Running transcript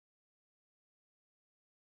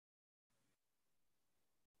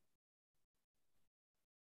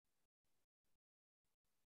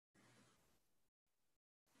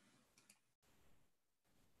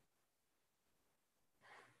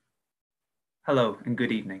Hello and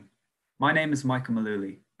good evening. My name is Michael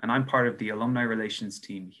Malooly and I'm part of the Alumni Relations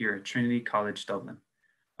team here at Trinity College Dublin.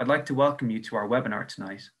 I'd like to welcome you to our webinar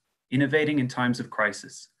tonight, Innovating in Times of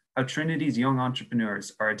Crisis, How Trinity's Young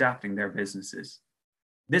Entrepreneurs are Adapting Their Businesses.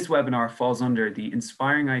 This webinar falls under the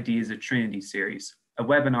Inspiring Ideas at Trinity series, a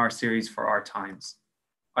webinar series for our times.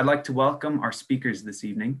 I'd like to welcome our speakers this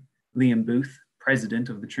evening, Liam Booth, President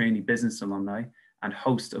of the Trinity Business Alumni and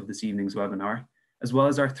host of this evening's webinar, as well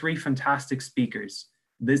as our three fantastic speakers,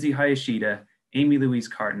 Lizzie Hayashida, Aimée-Louise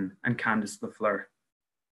Carton, and Candace Lafleur,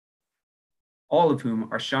 all of whom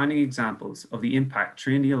are shining examples of the impact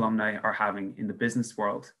Trinity alumni are having in the business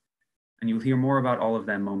world, and you'll hear more about all of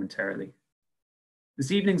them momentarily.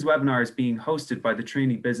 This evening's webinar is being hosted by the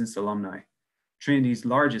Trinity Business Alumni, Trinity's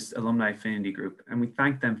largest alumni affinity group, and we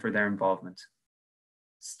thank them for their involvement.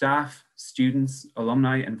 Staff, students,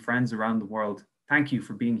 alumni, and friends around the world, thank you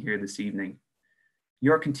for being here this evening.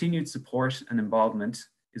 Your continued support and involvement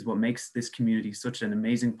is what makes this community such an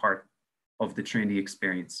amazing part of the Trinity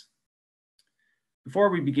experience. Before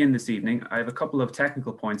we begin this evening, I have a couple of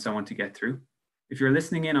technical points I want to get through. If you're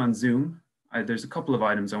listening in on Zoom, there's a couple of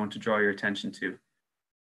items I want to draw your attention to.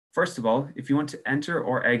 First of all, if you want to enter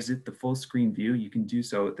or exit the full screen view, you can do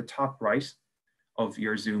so at the top right of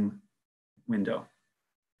your Zoom window.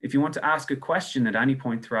 If you want to ask a question at any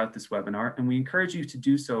point throughout this webinar, and we encourage you to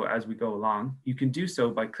do so as we go along, you can do so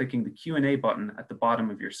by clicking the Q&A button at the bottom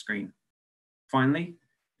of your screen. Finally,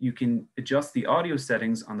 you can adjust the audio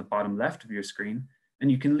settings on the bottom left of your screen, and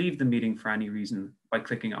you can leave the meeting for any reason by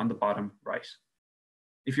clicking on the bottom right.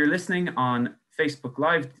 If you're listening on Facebook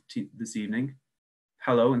Live this evening,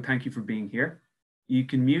 hello and thank you for being here. You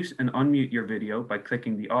can mute and unmute your video by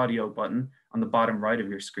clicking the audio button on the bottom right of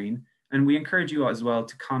your screen. And we encourage you as well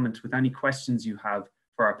to comment with any questions you have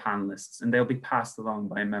for our panelists, and they'll be passed along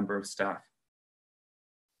by a member of staff.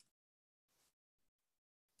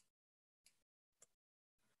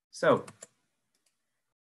 So,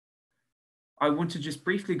 I want to just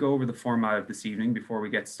briefly go over the format of this evening before we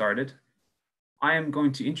get started. I am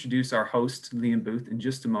going to introduce our host, Liam Booth, in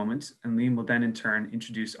just a moment, and Liam will then in turn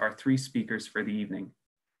introduce our three speakers for the evening.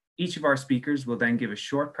 Each of our speakers will then give a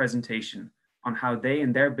short presentation on how they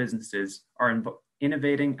and their businesses are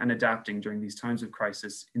innovating and adapting during these times of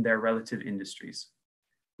crisis in their relative industries.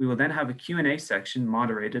 We will then have a Q&A section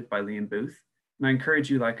moderated by Liam Booth, and I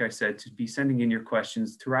encourage you, like I said, to be sending in your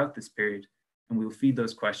questions throughout this period, and we'll feed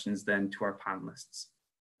those questions then to our panelists.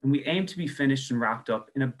 And we aim to be finished and wrapped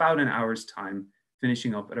up in about an hour's time,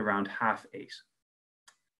 finishing up at around 8:30.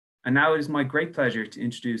 And now it is my great pleasure to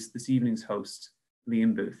introduce this evening's host,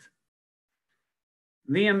 Liam Booth.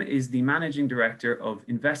 Liam is the Managing Director of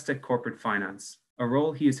Investec Corporate Finance, a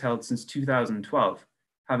role he has held since 2012,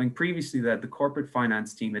 having previously led the corporate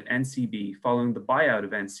finance team at NCB following the buyout of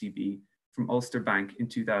NCB from Ulster Bank in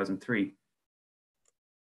 2003.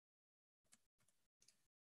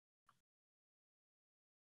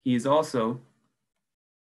 He is also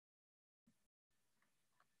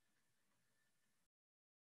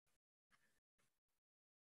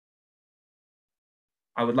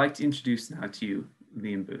I would like to introduce now to you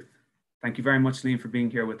Liam Booth. Thank you very much, Liam, for being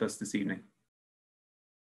here with us this evening.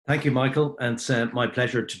 Thank you, Michael. And it's my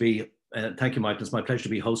pleasure to be, thank you, Michael. It's my pleasure to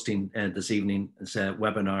be hosting this evening's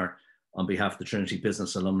webinar on behalf of the Trinity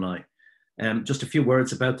Business Alumni. Just a few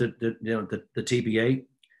words about the TBA.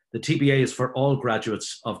 The TBA is for all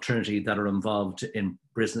graduates of Trinity that are involved in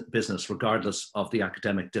business, regardless of the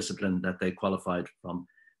academic discipline that they qualified from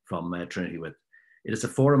Trinity with. It is a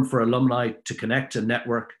forum for alumni to connect and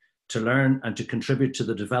network, to learn and to contribute to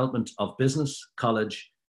the development of business, college,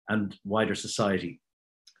 and wider society.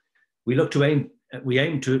 We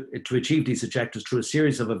aim to achieve these objectives through a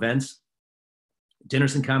series of events,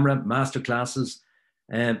 dinners in camera, masterclasses,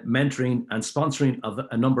 mentoring, and sponsoring of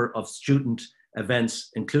a number of student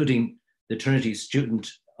events, including the Trinity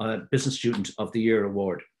Business Student of the Year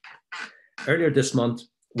Award. Earlier this month,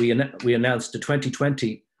 we announced the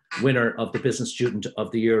 2020 winner of the Business Student of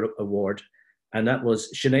the Year Award, and that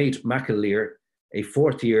was Sinead McAleer, a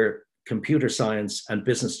fourth-year computer science and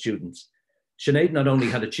business student. Sinead not only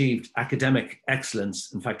had achieved academic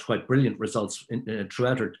excellence, in fact, quite brilliant results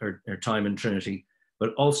throughout her time in Trinity,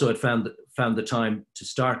 but also had found the time to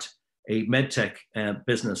start a medtech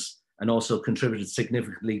business and also contributed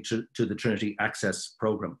significantly to the Trinity Access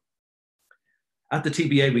program. At the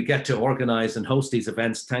TBA, we get to organize and host these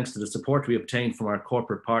events thanks to the support we obtain from our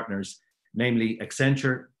corporate partners, namely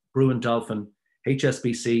Accenture, Brewin Dolphin,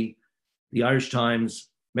 HSBC, the Irish Times,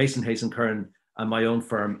 Mason Hayes & Curran, and my own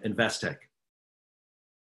firm, Investec.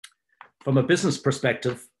 From a business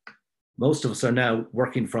perspective, most of us are now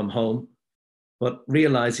working from home, but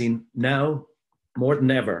realizing now more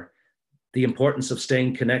than ever, the importance of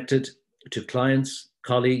staying connected to clients,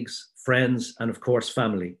 colleagues, friends, and of course,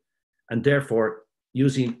 family, and therefore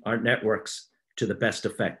using our networks to the best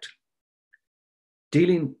effect.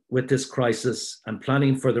 Dealing with this crisis and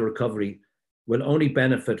planning for the recovery will only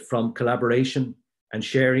benefit from collaboration and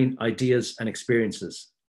sharing ideas and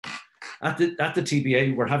experiences. At the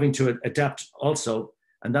TBA, we're having to adapt also,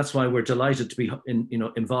 and that's why we're delighted to be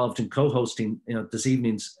involved in co-hosting this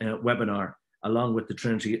evening's webinar along with the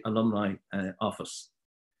Trinity Alumni Office.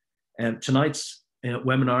 Tonight's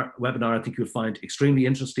webinar, I think you'll find extremely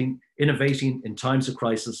interesting, innovating in times of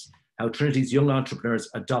crisis, how Trinity's young entrepreneurs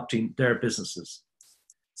adopting their businesses.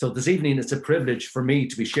 So this evening, it's a privilege for me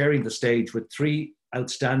to be sharing the stage with three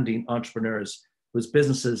outstanding entrepreneurs whose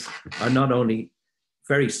businesses are not only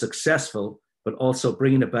very successful, but also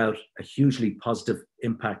bringing about a hugely positive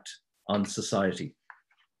impact on society.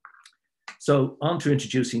 So on to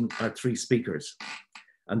introducing our three speakers.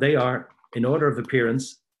 And they are, in order of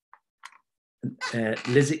appearance,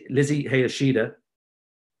 Lizzie Hayashida,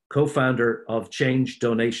 co-founder of Change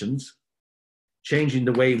Donations, changing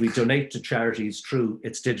the way we donate to charities through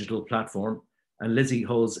its digital platform. And Lizzie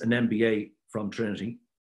holds an MBA from Trinity.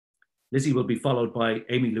 Lizzie will be followed by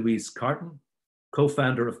Aimée-Louise Carton,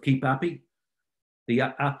 co-founder of KeepAppy, the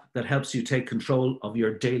app that helps you take control of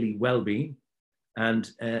your daily well-being. And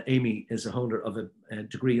Amy is a holder of a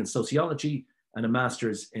degree in sociology and a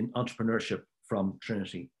master's in entrepreneurship from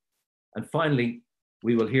Trinity. And finally,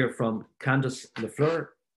 we will hear from Candace Lafleur,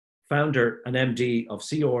 founder and MD of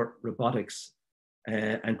Robotics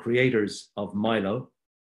and creators of Milo.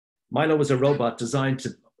 Milo is a robot designed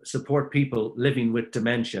to support people living with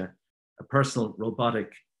dementia, a personal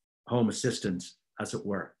robotic home assistant, as it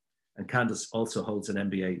were. And Candace also holds an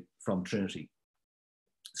MBA from Trinity.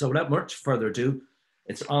 So without much further ado,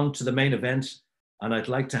 it's on to the main event. And I'd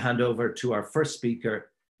like to hand over to our first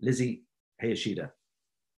speaker, Lizzie Hayashida.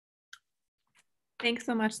 Thanks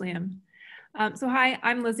so much, Liam. So hi,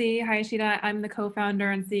 I'm Lizzie Hayashida. I'm the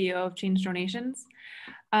co-founder and CEO of Change Donations.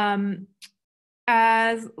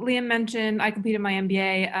 As Liam mentioned, I completed my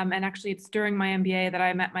MBA, and actually it's during my MBA that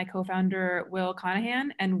I met my co-founder, Will Conahan,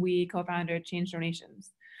 and we co-founded Change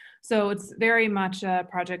Donations. So it's very much a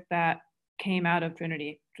project that came out of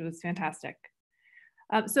Trinity, which was fantastic.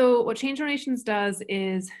 So what Change Donations does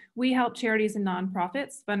is we help charities and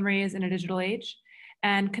nonprofits fundraise in a digital age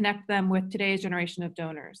and connect them with today's generation of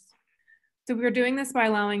donors. So we're doing this by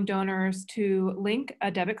allowing donors to link a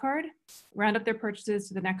debit card, round up their purchases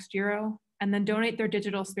to the next euro, and then donate their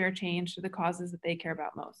digital spare change to the causes that they care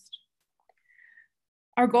about most.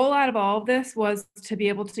 Our goal out of all of this was to be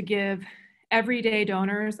able to give everyday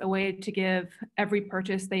donors a way to give every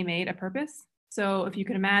purchase they made a purpose. So if you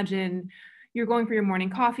can imagine, you're going for your morning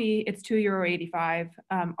coffee, it's €2.85.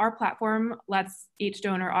 Our platform lets each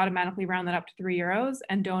donor automatically round that up to €3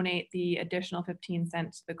 and donate the additional 15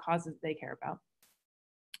 cents to the causes they care about.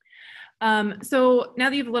 So now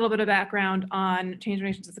that you have a little bit of background on Change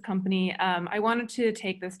Donations as a company, I wanted to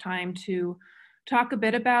take this time to talk a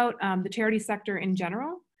bit about the charity sector in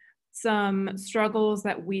general, some struggles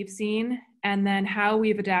that we've seen, and then how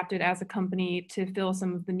we've adapted as a company to fill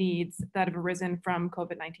some of the needs that have arisen from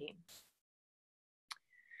COVID-19.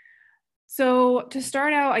 So to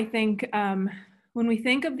start out, I think when we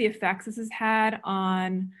think of the effects this has had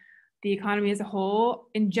on the economy as a whole,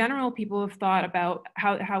 in general, people have thought about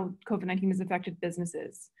how COVID-19 has affected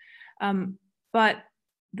businesses. But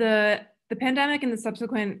the pandemic and the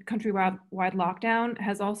subsequent countrywide lockdown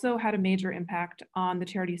has also had a major impact on the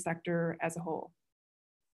charity sector as a whole.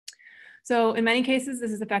 So in many cases,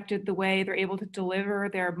 this has affected the way they're able to deliver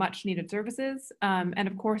their much needed services. And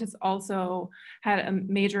of course, it's also had a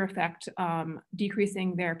major effect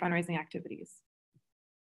decreasing their fundraising activities.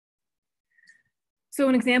 So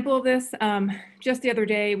an example of this, just the other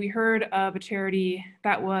day, we heard of a charity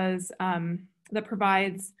that that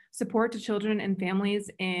provides support to children and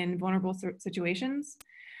families in vulnerable situations.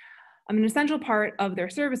 An essential part of their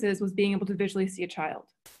services was being able to visually see a child.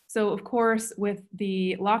 So of course, with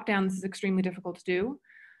the lockdown, this is extremely difficult to do.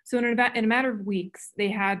 So in a matter of weeks, they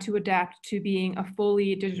had to adapt to being a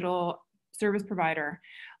fully digital service provider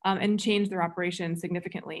and change their operation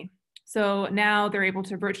significantly. So now they're able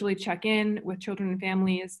to virtually check in with children and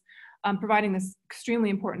families, providing this extremely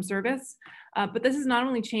important service. But this has not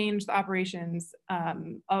only changed the operations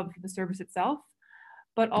of the service itself,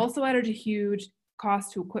 but also added a huge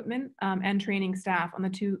cost to equipment and training staff on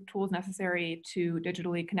the tools necessary to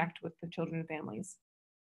digitally connect with the children and families.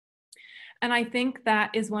 And I think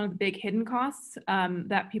that is one of the big hidden costs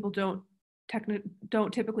that people don't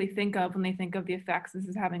don't typically think of when they think of the effects this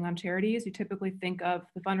is having on charities. You typically think of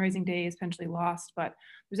the fundraising days potentially lost, but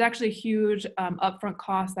there's actually a huge upfront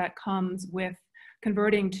cost that comes with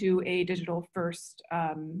converting to a digital first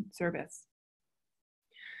service.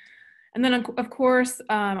 And then of course,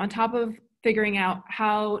 on top of figuring out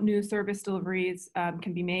how new service deliveries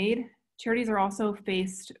can be made, charities are also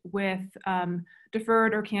faced with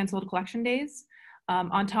deferred or canceled collection days,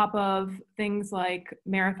 on top of things like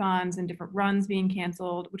marathons and different runs being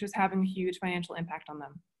canceled, which is having a huge financial impact on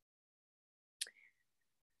them.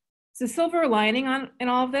 So silver lining in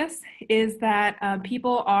all of this is that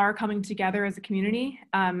people are coming together as a community.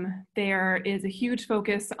 There is a huge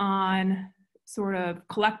focus on sort of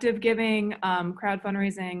collective giving, crowd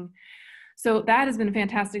fundraising. So that has been a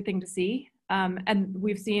fantastic thing to see. And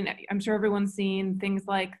we've seen, I'm sure everyone's seen things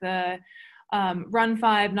like the Run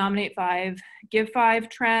 5, Nominate 5, Give 5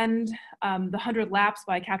 trend, the 100 Laps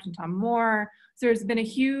by Captain Tom Moore. So there's been a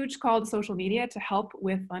huge call to social media to help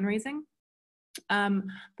with fundraising. But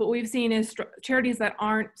what we've seen is charities that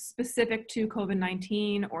aren't specific to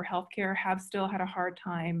COVID-19 or healthcare have still had a hard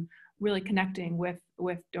time really connecting with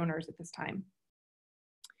donors at this time.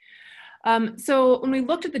 So when we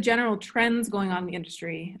looked at the general trends going on in the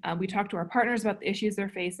industry, we talked to our partners about the issues they're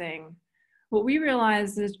facing. What we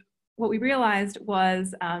realized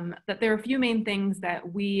was that there are a few main things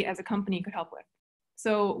that we as a company could help with.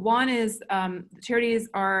 So one is charities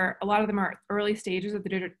a lot of them are at early stages of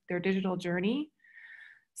their digital journey.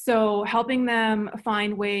 So helping them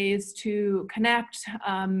find ways to connect,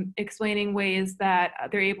 explaining ways that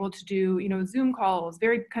they're able to do, Zoom calls,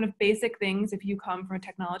 very kind of basic things. If you come from a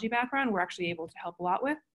technology background, we're actually able to help a lot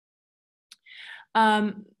with.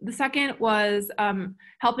 The second was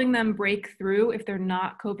helping them break through if they're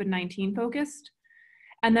not COVID-19 focused.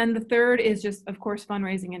 And then the third is just, of course,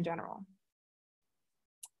 fundraising in general.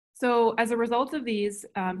 So as a result of these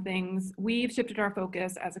things, we've shifted our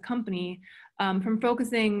focus as a company from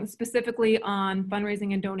focusing specifically on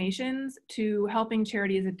fundraising and donations to helping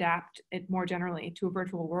charities adapt it more generally to a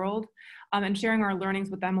virtual world, and sharing our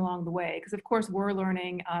learnings with them along the way. Because of course, we're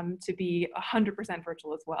learning to be 100%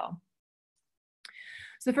 virtual as well.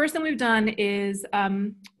 So the first thing we've done is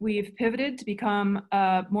we've pivoted to become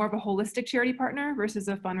more of a holistic charity partner versus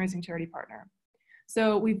a fundraising charity partner.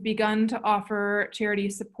 So we've begun to offer charity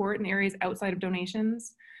support in areas outside of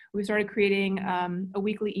donations. We started creating a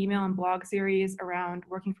weekly email and blog series around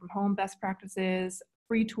working from home best practices,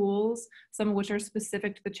 free tools, some of which are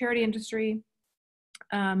specific to the charity industry.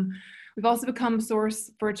 We've also become a source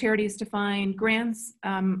for charities to find grants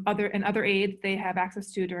and other aids they have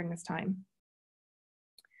access to during this time.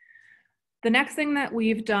 The next thing that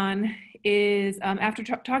we've done is after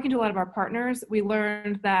talking to a lot of our partners, we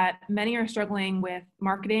learned that many are struggling with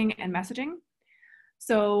marketing and messaging.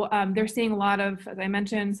 So they're seeing a lot of, as I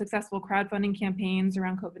mentioned, successful crowdfunding campaigns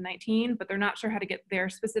around COVID-19, but they're not sure how to get their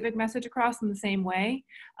specific message across in the same way.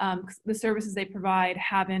 The services they provide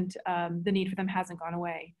haven't, the need for them hasn't gone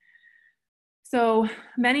away. So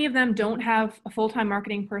many of them don't have a full-time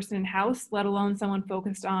marketing person in-house, let alone someone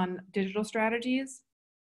focused on digital strategies.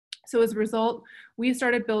 So as a result, we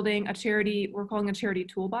started building a charity, we're calling a charity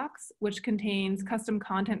toolbox, which contains custom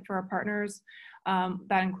content for our partners.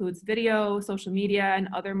 That includes video, social media, and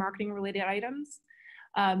other marketing related items.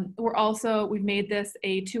 We've made this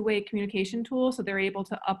a two-way communication tool, so they're able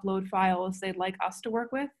to upload files they'd like us to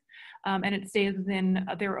work with, and it stays within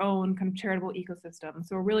their own kind of charitable ecosystem.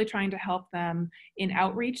 So we're really trying to help them in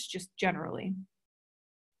outreach, just generally.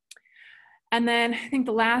 And then I think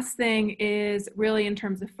the last thing is really in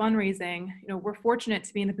terms of fundraising, we're fortunate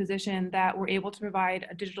to be in a position that we're able to provide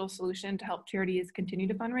a digital solution to help charities continue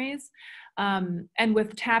to fundraise. And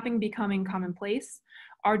with tapping becoming commonplace,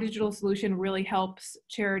 our digital solution really helps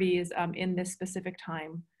charities in this specific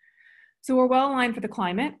time. So we're well aligned for the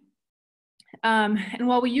climate. And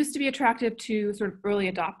while we used to be attractive to sort of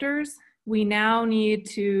early adopters, we now need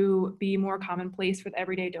to be more commonplace for the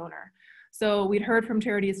everyday donor. So we'd heard from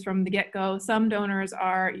charities from the get-go, some donors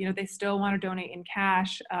are, they still want to donate in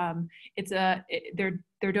cash. They're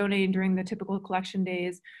donating during the typical collection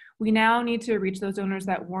days. We now need to reach those donors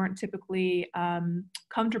that weren't typically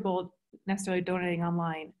comfortable necessarily donating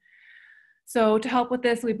online. So to help with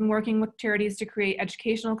this, we've been working with charities to create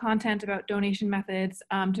educational content about donation methods,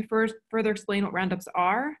 to further explain what roundups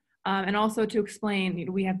are. And also to explain,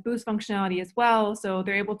 we have boost functionality as well, so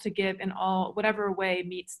they're able to give in whatever way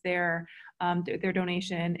meets their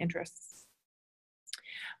donation interests.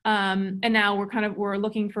 And now we're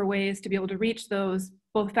looking for ways to be able to reach those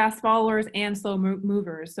both fast followers and slow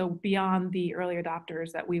movers, so beyond the early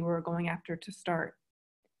adopters that we were going after to start.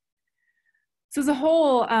 So as a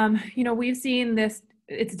whole, we've seen this,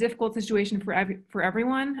 it's a difficult situation for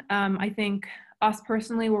everyone. I think us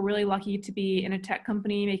personally, we're really lucky to be in a tech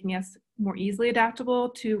company, making us more easily adaptable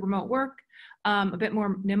to remote work, a bit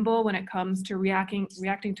more nimble when it comes to reacting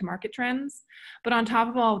to market trends. But on top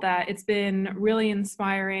of all of that, it's been really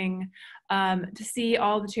inspiring to see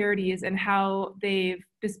all the charities and how they've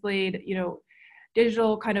displayed,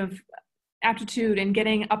 digital kind of aptitude and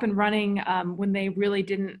getting up and running when they really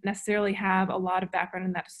didn't necessarily have a lot of background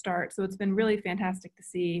in that to start. So it's been really fantastic to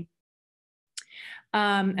see.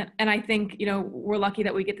 And I think, we're lucky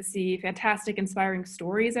that we get to see fantastic, inspiring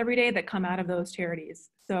stories every day that come out of those charities.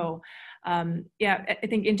 So yeah, I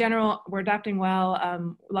think in general, we're adapting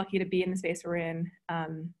well, lucky to be in the space we're in.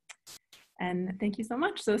 And thank you so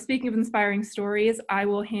much. So speaking of inspiring stories, I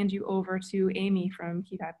will hand you over to Amy from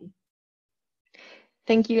KeepAppy.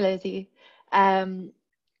 Thank you, Lizzie.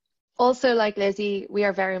 Also, like Lizzie, we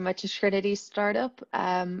are very much a Trinity startup.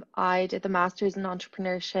 I did the Masters in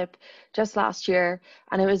Entrepreneurship just last year,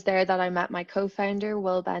 and it was there that I met my co-founder,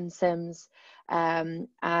 Will Ben Sims.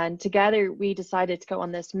 And together we decided to go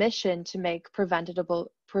on this mission to make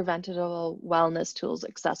preventable wellness tools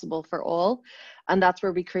accessible for all. And that's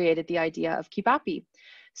where we created the idea of KeepAppy.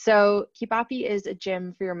 So KeepAppy is a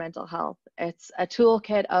gym for your mental health. It's a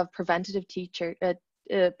toolkit of preventative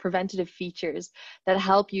features that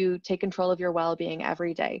help you take control of your well-being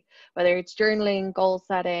every day, whether it's journaling, goal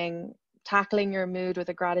setting, tackling your mood with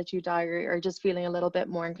a gratitude diary, or just feeling a little bit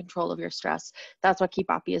more in control of your stress. That's what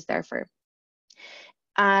KeepAppy is there for.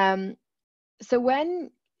 So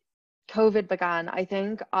when COVID began, I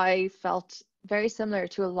think I felt very similar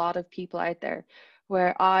to a lot of people out there,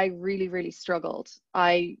 where I really, really struggled.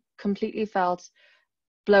 I completely felt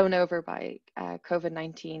blown over by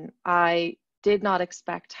COVID-19. I did not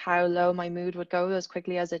expect how low my mood would go as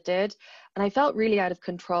quickly as it did. And I felt really out of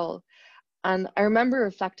control. And I remember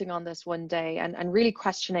reflecting on this one day and really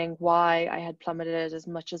questioning why I had plummeted as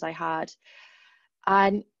much as I had.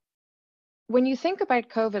 And when you think about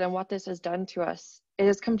COVID and what this has done to us, it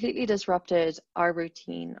has completely disrupted our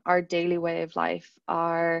routine, our daily way of life,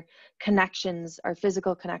 our connections, our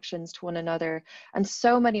physical connections to one another, and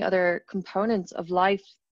so many other components of life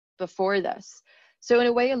before this. So in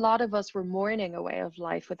a way, a lot of us were mourning a way of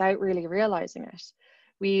life without really realizing it.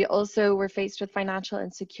 We also were faced with financial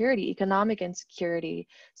insecurity, economic insecurity.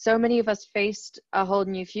 So many of us faced a whole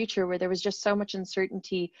new future where there was just so much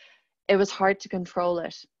uncertainty, it was hard to control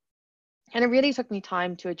it. And it really took me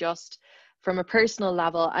time to adjust from a personal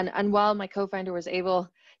level. And while my co-founder was able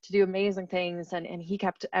to do amazing things and he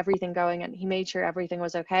kept everything going and he made sure everything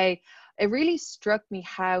was okay, it really struck me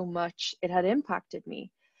how much it had impacted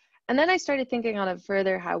me. And then I started thinking on it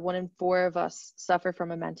further, how 1 in 4 of us suffer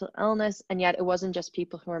from a mental illness, and yet it wasn't just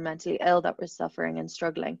people who were mentally ill that were suffering and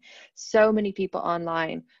struggling. So many people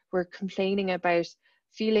online were complaining about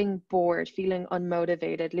feeling bored, feeling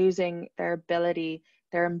unmotivated, losing their ability,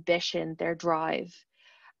 their ambition, their drive.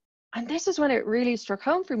 And this is when it really struck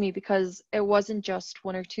home for me, because it wasn't just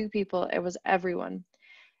 1 or 2 people, it was everyone.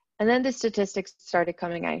 And then the statistics started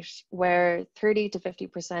coming out where 30 to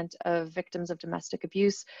 50% of victims of domestic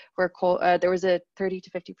abuse were there was a 30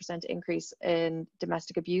 to 50% increase in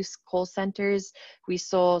domestic abuse call centers. We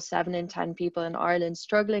saw 7 in 10 people in Ireland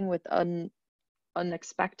struggling with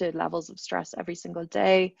unexpected levels of stress every single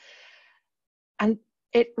day. And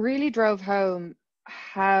it really drove home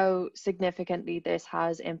how significantly this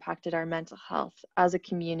has impacted our mental health as a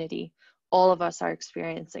community. All of us are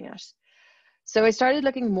experiencing it. So I started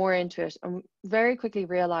looking more into it and very quickly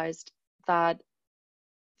realized that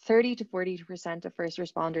 30 to 40% of first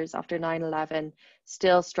responders after 9/11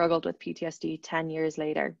 still struggled with PTSD 10 years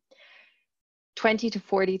later. 20 to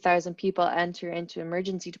 40,000 people enter into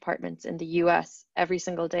emergency departments in the US every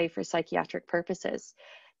single day for psychiatric purposes.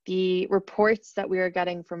 The reports that we are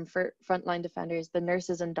getting from frontline defenders, the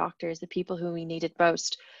nurses and doctors, the people who we needed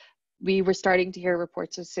most, we were starting to hear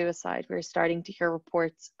reports of suicide. We were starting to hear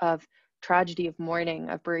reports of tragedy, of mourning,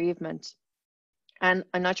 of bereavement. And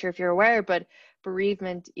I'm not sure if you're aware, but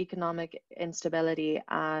bereavement, economic instability,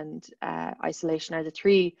 and isolation are the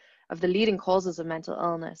 3 of the leading causes of mental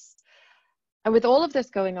illness. And with all of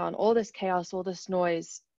this going on, all this chaos, all this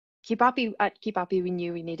noise, at KeepAppy, we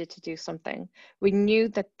knew we needed to do something. We knew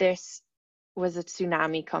that this was a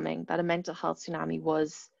tsunami coming, that a mental health tsunami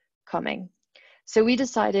was coming. So we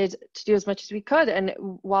decided to do as much as we could. And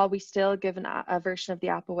while we still give a version of the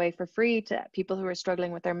app away for free to people who are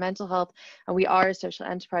struggling with their mental health, and we are a social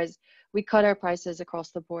enterprise, we cut our prices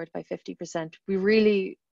across the board by 50%. We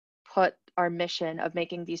really put our mission of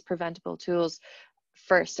making these preventable tools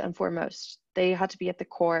first and foremost. They had to be at the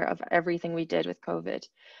core of everything we did with COVID.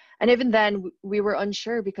 And even then, we were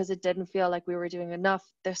unsure because it didn't feel like we were doing enough.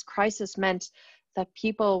 This crisis meant that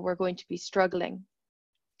people were going to be struggling.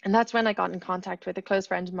 And that's when I got in contact with a close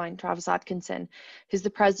friend of mine, Travis Atkinson, who's the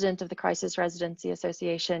president of the Crisis Residency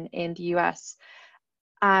Association in the US.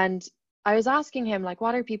 And I was asking him, like,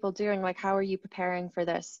 what are people doing? Like, how are you preparing for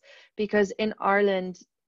this? Because in Ireland,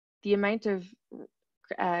 the amount of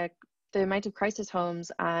crisis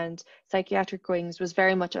homes and psychiatric wings was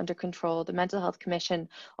very much under control. The Mental Health Commission,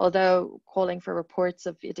 although calling for reports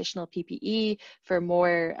of additional PPE, for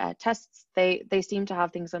more tests, they seem to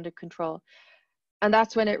have things under control. And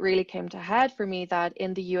that's when it really came to head for me that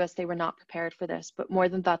in the US, they were not prepared for this. But more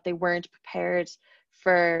than that, they weren't prepared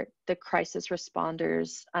for the crisis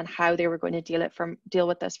responders and how they were going to deal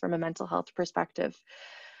with this from a mental health perspective.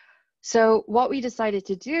 So what we decided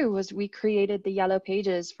to do was we created the Yellow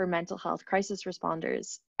Pages for mental health crisis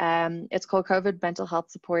responders. It's called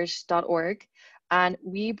covidmentalhealthsupport.org. And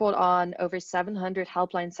we brought on over 700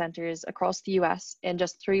 helpline centers across the US in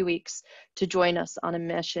just 3 weeks to join us on a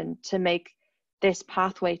mission to make this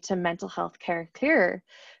pathway to mental health care clearer.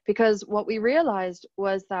 Because what we realized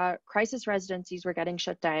was that crisis residencies were getting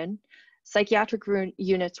shut down. Psychiatric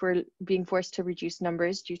units were being forced to reduce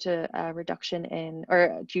numbers due to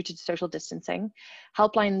due to social distancing.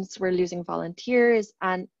 Helplines were losing volunteers,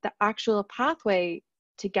 and the actual pathway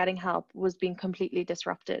to getting help was being completely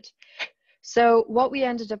disrupted. So what we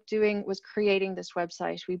ended up doing was creating this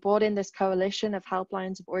website. We brought in this coalition of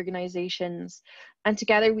helplines, of organizations, and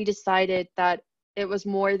together we decided that it was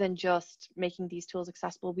more than just making these tools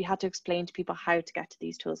accessible. We had to explain to people how to get to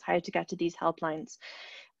these tools, how to get to these helplines.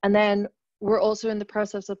 And then we're also in the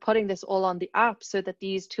process of putting this all on the app so that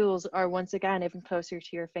these tools are once again even closer to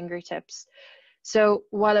your fingertips. So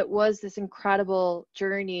while it was this incredible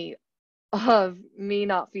journey of me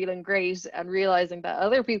not feeling great and realizing that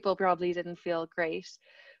other people probably didn't feel great,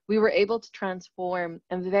 we were able to transform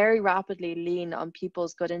and very rapidly lean on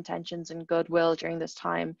people's good intentions and goodwill during this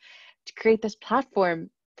time to create this platform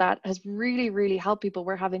that has really, really helped people.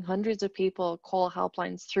 We're having hundreds of people call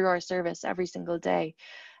helplines through our service every single day.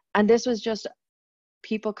 And this was just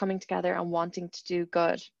people coming together and wanting to do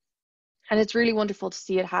good. And it's really wonderful to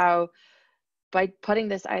see it how by putting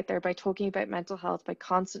this out there, by talking about mental health, by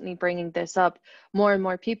constantly bringing this up, more and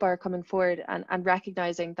more people are coming forward and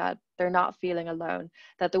recognizing that they're not feeling alone,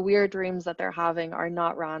 that the weird dreams that they're having are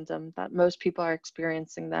not random, that most people are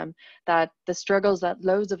experiencing them, that the struggles that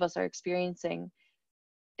loads of us are experiencing,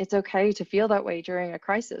 it's okay to feel that way during a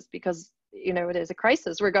crisis because, you know, it is a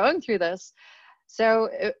crisis. We're going through this. So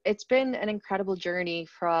it's been an incredible journey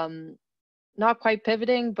from not quite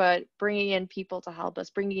pivoting, but bringing in people to help us,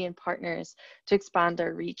 bringing in partners to expand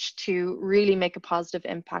our reach, to really make a positive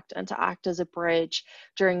impact and to act as a bridge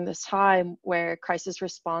during this time where crisis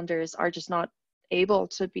responders are just not able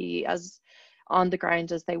to be as on the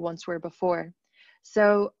ground as they once were before.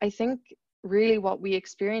 So I think really what we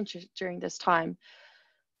experienced during this time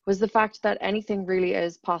was the fact that anything really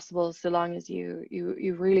is possible so long as you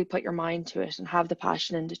really put your mind to it and have the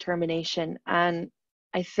passion and determination. And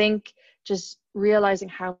I think just realizing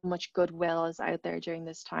how much goodwill is out there during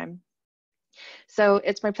this time. So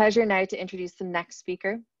it's my pleasure now to introduce the next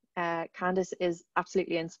speaker. Candace is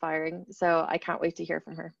absolutely inspiring, so I can't wait to hear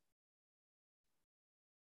from her.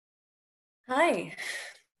 Hi,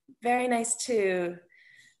 very nice to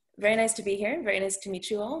be here. Very nice to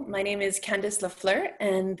meet you all. My name is Candace Lafleur,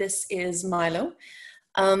 and this is Milo.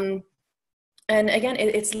 And again,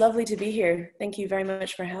 it's lovely to be here. Thank you very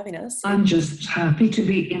much for having us. I'm just happy to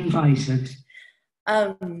be invited.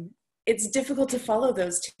 It's difficult to follow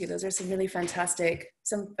those two. Those are some fantastic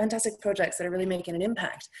projects that are really making an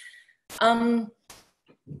impact. A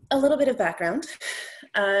little bit of background.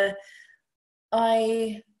 I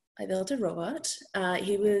built a robot.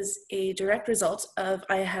 He was a direct result of,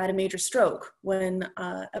 I had a major stroke when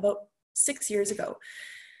about 6 years ago.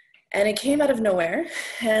 And it came out of nowhere,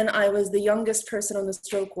 and I was the youngest person on the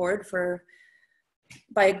stroke ward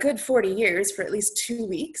by a good 40 years for at least 2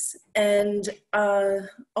 weeks. And all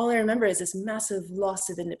I remember is this massive loss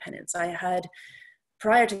of independence. I had,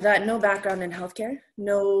 prior to that, no background in healthcare,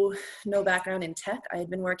 no background in tech. I had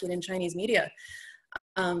been working in Chinese media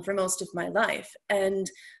for most of my life. And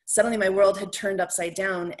suddenly my world had turned upside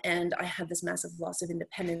down, and I had this massive loss of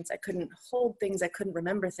independence. I couldn't hold things. I couldn't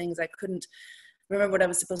remember things. I couldn't remember what I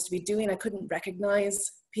was supposed to be doing. I couldn't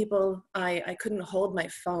recognize people. I couldn't hold my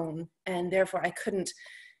phone, and therefore I couldn't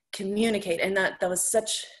communicate. And that was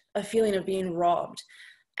such a feeling of being robbed.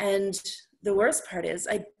 And the worst part is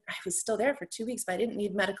I was still there for 2 weeks, but I didn't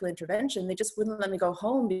need medical intervention. They just wouldn't let me go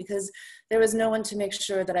home because there was no one to make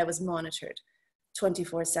sure that I was monitored.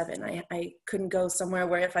 24/7. I couldn't go somewhere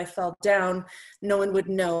where if I fell down, no one would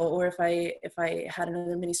know, or if I had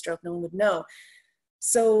another mini stroke, no one would know.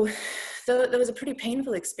 So that was a pretty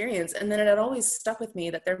painful experience. And then it had always stuck with me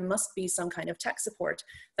that there must be some kind of tech support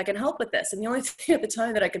that can help with this. And the only thing at the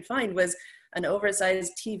time that I could find was an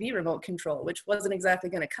oversized TV remote control, which wasn't exactly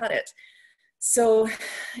going to cut it. So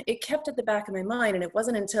it kept at the back of my mind. And it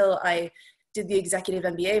wasn't until I did the executive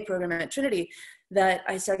MBA program at Trinity that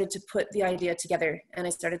I started to put the idea together, and I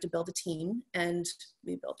started to build a team, and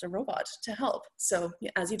we built a robot to help. So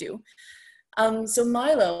as you do. So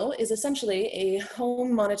Milo is essentially a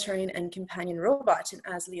home monitoring and companion robot. And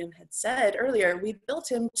as Liam had said earlier, we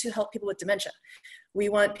built him to help people with dementia. We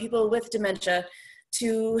want people with dementia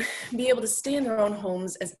to be able to stay in their own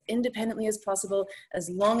homes as independently as possible, as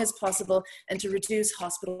long as possible, and to reduce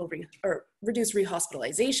reduce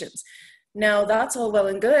rehospitalizations. Now that's all well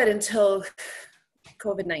and good until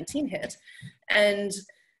COVID-19 hit. And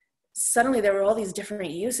suddenly there were all these different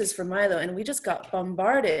uses for Milo, and we just got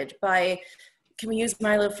bombarded by, can we use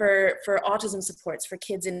Milo for autism supports for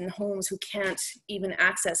kids in homes who can't even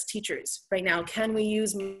access teachers right now? Can we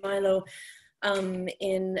use Milo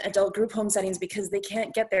in adult group home settings because they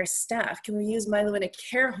can't get their staff? Can we use Milo in a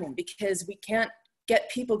care home because we can't get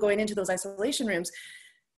people going into those isolation rooms?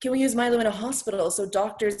 Can we use Milo in a hospital so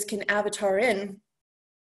doctors can avatar in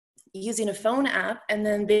using a phone app, and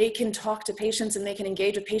then they can talk to patients and they can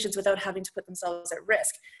engage with patients without having to put themselves at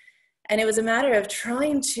risk? And it was a matter of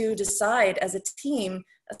trying to decide as a team,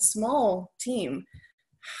 a small team,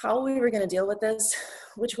 how we were going to deal with this,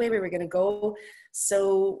 which way we were going to go.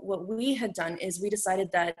 So what we had done is we decided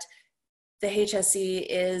that the HSC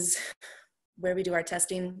is where we do our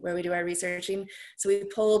testing, where we do our researching. So we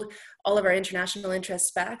pulled all of our international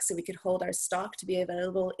interests back so we could hold our stock to be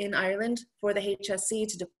available in Ireland for the HSC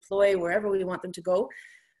to deploy wherever we want them to go.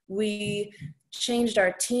 We changed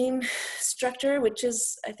our team structure, which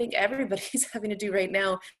is, I think everybody's having to do right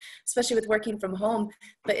now, especially with working from home.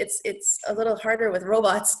 But it's a little harder with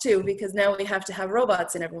robots too, because now we have to have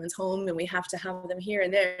robots in everyone's home, and we have to have them here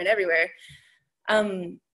and there and everywhere.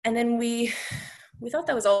 And then we thought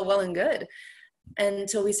that was all well and good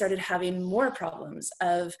until we started having more problems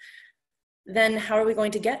of, then how are we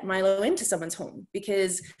going to get Milo into someone's home?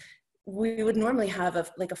 Because we would normally have a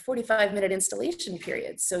 45-minute installation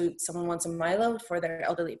period. So someone wants a Milo for their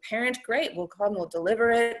elderly parent, great, we'll come, we'll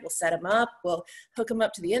deliver it, we'll set them up, we'll hook them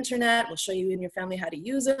up to the internet, we'll show you and your family how to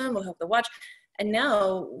use them, we'll help them watch. And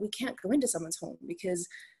now we can't go into someone's home because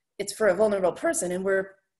it's for a vulnerable person, and we're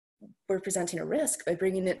presenting a risk by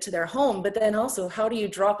bringing it to their home. But then also, how do you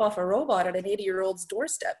drop off a robot at an 80-year-old's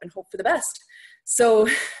doorstep and hope for the best? So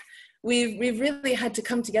we've really had to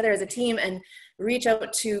come together as a team and reach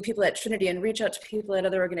out to people at Trinity and reach out to people at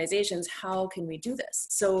other organizations. How can we do this?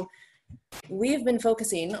 So we've been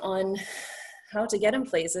focusing on how to get in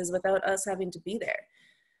places without us having to be there.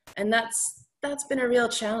 And that's been a real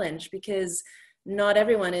challenge, because not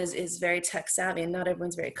everyone is very tech savvy, and not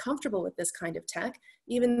everyone's very comfortable with this kind of tech.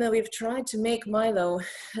 Even though we've tried to make Milo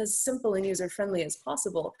as simple and user-friendly as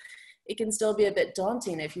possible, it can still be a bit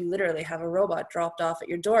daunting if you literally have a robot dropped off at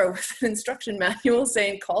your door with an instruction manual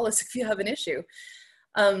saying, call us if you have an issue.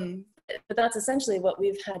 But that's essentially what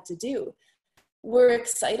we've had to do. We're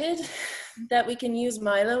excited that we can use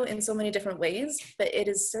Milo in so many different ways, but it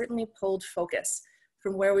has certainly pulled focus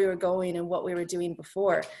from where we were going and what we were doing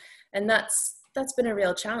before. And that's been a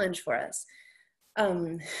real challenge for us.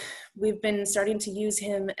 We've been starting to use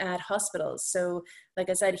him at hospitals. So like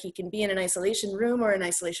I said, he can be in an isolation room or an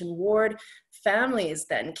isolation ward. Families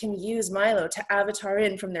then can use Milo to avatar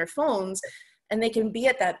in from their phones, and they can be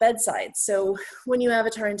at that bedside. So when you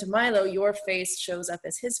avatar into Milo, your face shows up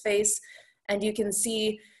as his face, and you can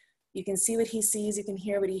see what he sees, you can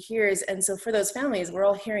hear what he hears. And so for those families, we're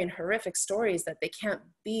all hearing horrific stories that they can't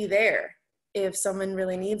be there. If someone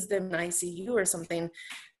really needs them in ICU or something,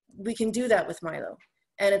 we can do that with Milo.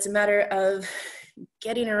 And it's a matter of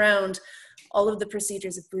getting around all of the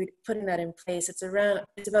procedures of putting that in place. It's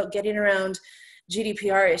about getting around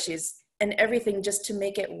GDPR issues and everything just to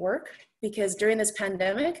make it work. Because during this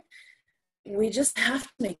pandemic, we just have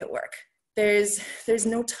to make it work. There's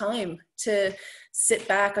no time to sit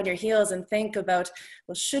back on your heels and think about,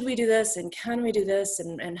 well, should we do this? And can we do this?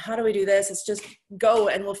 And how do we do this? It's just go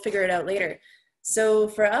and we'll figure it out later. So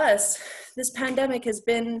for us, this pandemic it's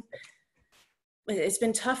been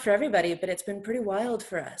tough for everybody, but it's been pretty wild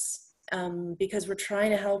for us because we're trying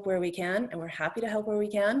to help where we can, and we're happy to help where we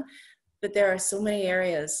can. But there are so many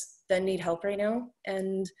areas that need help right now,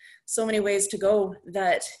 and so many ways to go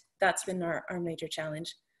that's been our major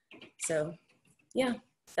challenge. So yeah,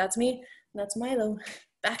 that's me. That's Milo.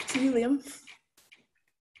 Back to you, Liam.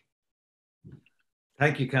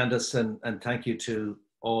 Thank you, Candace, and thank you to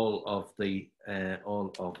all of the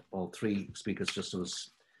all three speakers. Just, it was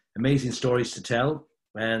amazing stories to tell,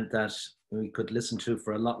 and that we could listen to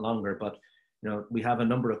for a lot longer. But you know, we have a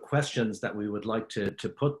number of questions that we would like to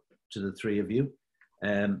put to the three of you.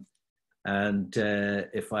 If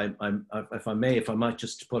I might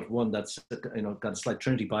just put one that's, you know, got a slight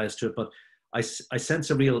Trinity bias to it, but I sense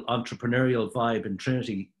a real entrepreneurial vibe in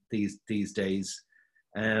Trinity these days.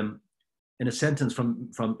 In a sentence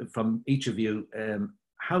from each of you,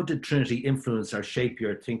 how did Trinity influence or shape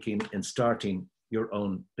your thinking in starting your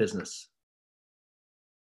own business?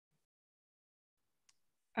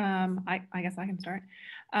 I guess I can start.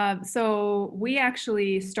 So we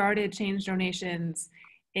actually started Change Donations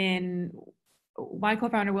in, my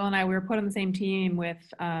co-founder Will and I, we were put on the same team with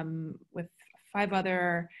 5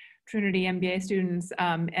 other Trinity MBA students,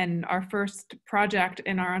 and our first project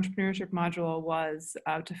in our entrepreneurship module was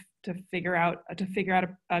to figure out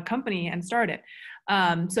a company and start it.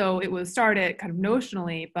 So it was started kind of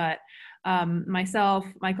notionally, but myself,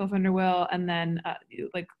 my co-founder Will, and then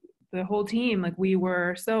like the whole team, like we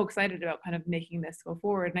were so excited about kind of making this go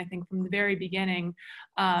forward. And I think from the very beginning,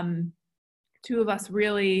 2 of us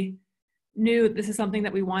really knew this is something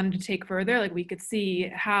that we wanted to take further. Like we could see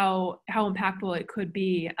how impactful it could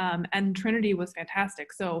be, and Trinity was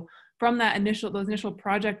fantastic. So from those initial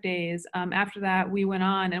project days, after that we went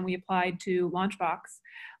on and we applied to Launchbox,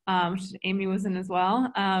 which Aimée was in as well,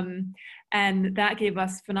 and that gave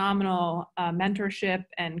us phenomenal mentorship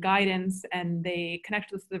and guidance, and they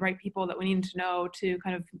connected us to the right people that we needed to know to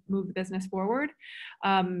kind of move the business forward.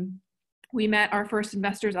 We met our first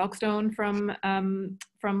investors, Elkstone, from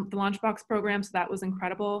the Launchbox program, so that was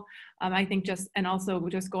incredible. I think and also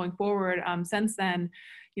just going forward, since then,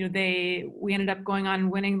 you know, we ended up going on and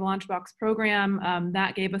winning the Launchbox program.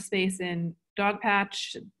 That gave us space in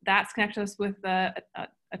Dogpatch. That's connected us with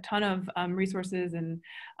a ton of resources and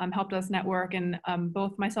helped us network. And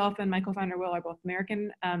both myself and my co-founder Will are both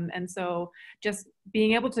American, and so just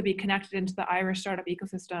being able to be connected into the Irish startup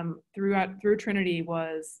ecosystem through Trinity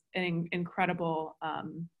was an incredible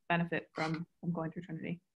benefit from going through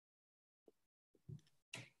Trinity.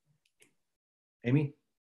 Aimée?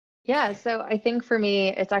 Yeah, so I think for me,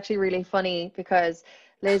 it's actually really funny because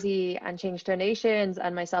Lizzie and Change Donations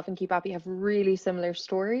and myself and KeepAppy have really similar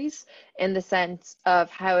stories in the sense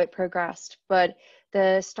of how it progressed. But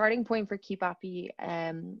the starting point for KeepAppy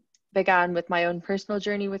began with my own personal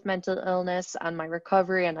journey with mental illness and my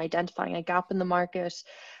recovery and identifying a gap in the market.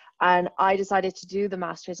 And I decided to do the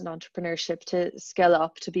master's in entrepreneurship to skill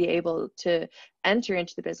up to be able to enter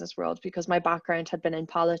into the business world because my background had been in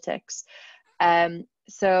politics.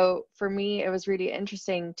 So for me, it was really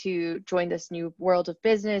interesting to join this new world of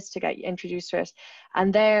business, to get introduced to it.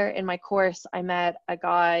 And there in my course, I met a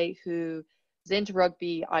guy who was into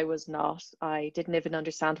rugby. I was not. I didn't even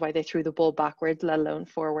understand why they threw the ball backwards, let alone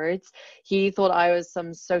forwards. He thought I was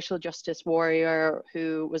some social justice warrior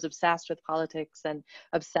who was obsessed with politics and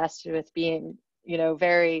obsessed with being, you know,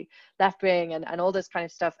 very left-wing and all this kind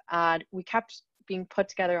of stuff. And we kept being put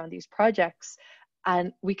together on these projects.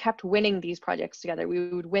 And we kept winning these projects together. We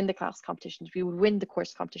would win the class competitions. We would win the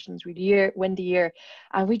course competitions. We'd win the year.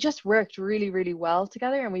 And we just worked really, really well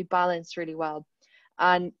together, and we balanced really well.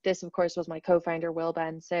 And this, of course, was my co-founder, Will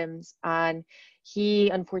Ben Sims. And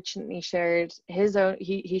he unfortunately shared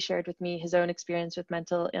he shared with me his own experience with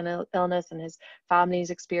mental illness and his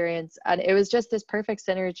family's experience. And it was just this perfect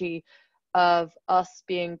synergy of us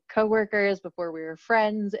being co-workers before we were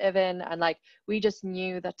friends even, and like we just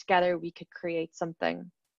knew that together we could create something.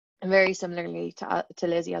 And very similarly to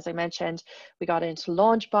Lizzie, as I mentioned, we got into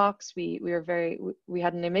Launchbox. We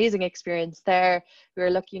had an amazing experience there. We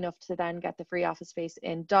were lucky enough to then get the free office space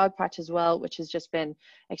in Dogpatch as well, which has just been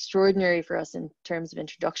extraordinary for us in terms of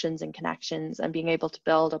introductions and connections and being able to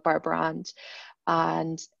build up our brand.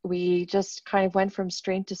 And we just kind of went from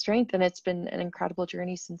strength to strength, and it's been an incredible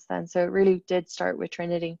journey since then. So it really did start with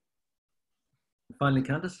Trinity. Finally,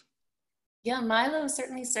 Candace? Yeah, Milo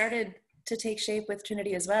certainly started to take shape with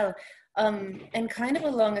Trinity as well. And kind of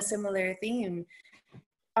along a similar theme,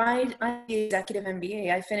 I'm the executive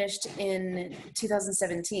MBA. I finished in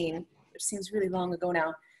 2017, which seems really long ago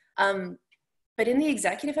now. But in the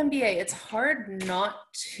executive MBA, it's hard not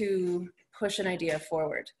to push an idea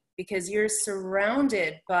forward because you're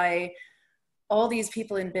surrounded by all these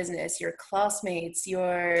people in business, your classmates,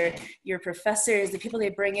 your professors, the people they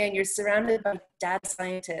bring in. You're surrounded by data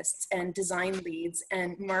scientists and design leads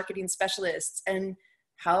and marketing specialists, and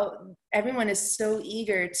how everyone is so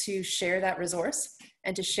eager to share that resource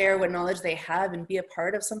and to share what knowledge they have and be a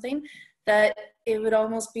part of something that it would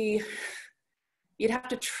almost be, you'd have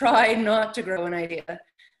to try not to grow an idea.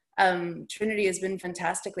 Trinity has been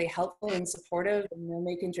fantastically helpful and supportive, and they'll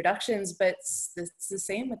make introductions, but it's the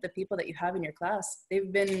same with the people that you have in your class.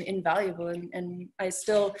 They've been invaluable, and I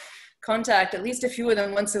still contact at least a few of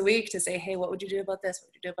them once a week to say, hey, what would you do about this? What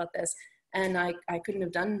would you do about this? And I couldn't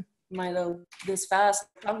have done Milo this fast,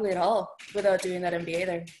 probably at all, without doing that MBA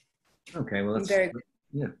there. Okay, well, that's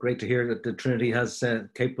great to hear that the Trinity has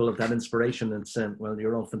capable of that inspiration. And well,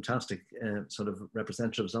 you're all fantastic sort of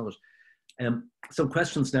representatives of it. Some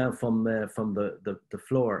questions now from the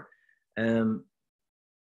floor. Aimée,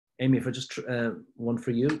 if I just one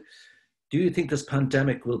for you. Do you think this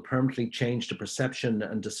pandemic will permanently change the perception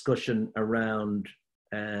and discussion around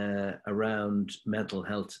mental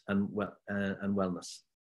health and wellness?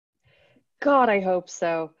 God, I hope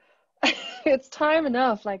so. It's time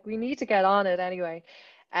enough. Like, we need to get on it anyway.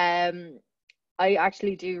 I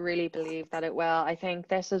actually do really believe that it will. I think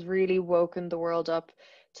this has really woken the world up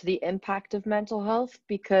to the impact of mental health,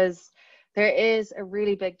 because there is a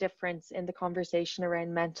really big difference in the conversation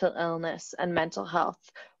around mental illness and mental health.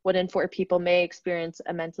 1 in 4 people may experience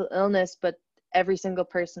a mental illness, but every single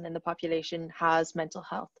person in the population has mental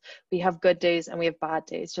health. We have good days and we have bad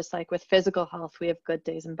days, just like with physical health, we have good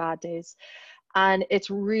days and bad days. And it's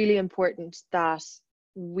really important that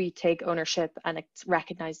we take ownership and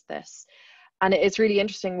recognize this. And it's really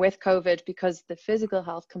interesting with COVID, because the physical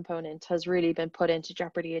health component has really been put into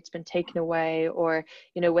jeopardy. It's been taken away, or,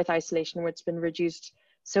 you know, with isolation, where it's been reduced.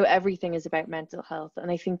 So everything is about mental health.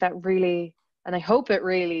 And I think that really, and I hope it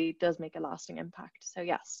really does make a lasting impact. So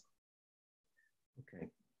yes. Okay,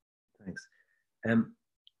 thanks.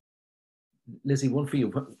 Lizzie, one for you.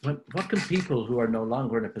 What can people who are no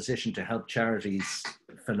longer in a position to help charities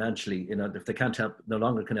financially, you know, if they can't help, no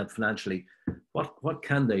longer can help financially, what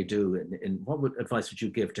can they do? And what advice would you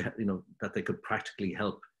give to, you know, that they could practically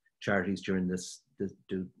help charities during this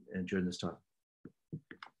time?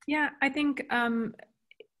 Yeah, I think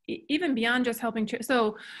even beyond just helping.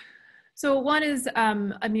 So one is, I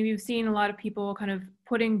mean, we've seen a lot of people kind of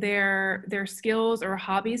putting their skills or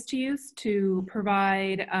hobbies to use to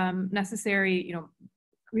provide necessary, you know,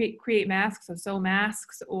 create masks, so sew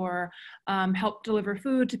masks, or help deliver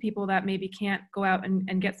food to people that maybe can't go out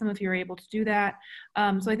and get some if you're able to do that.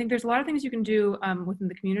 So I think there's a lot of things you can do within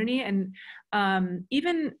the community, and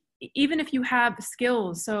even if you have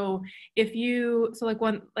skills. So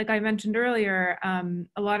like I mentioned earlier,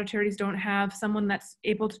 a lot of charities don't have someone that's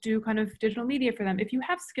able to do kind of digital media for them. If you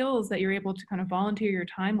have skills that you're able to kind of volunteer your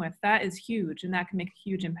time with, that is huge, and that can make a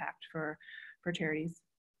huge impact for charities.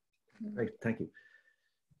 Great, thank you.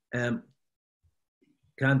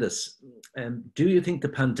 Candace, do you think the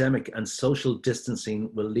pandemic and social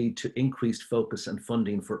distancing will lead to increased focus and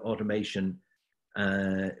funding for automation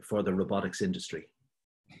for the robotics industry?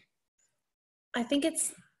 I think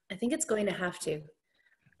it's going to have to.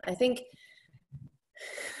 I think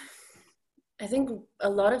a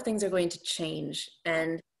lot of things are going to change,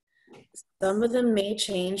 and some of them may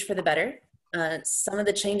change for the better. Some of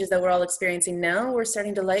the changes that we're all experiencing now, we're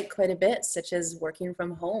starting to like quite a bit, such as working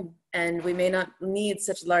from home, and we may not need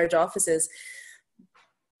such large offices.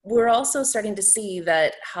 We're also starting to see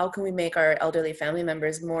that how can we make our elderly family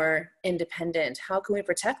members more independent? How can we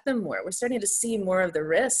protect them more? We're starting to see more of the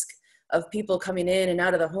risk of people coming in and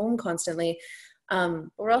out of the home constantly.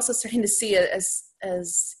 We're also starting to see, as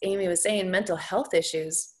Aimée was saying, mental health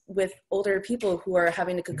issues with older people who are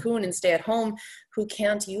having to cocoon and stay at home, who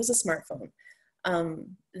can't use a smartphone.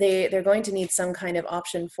 They're going to need some kind of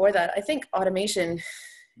option for that. I think automation,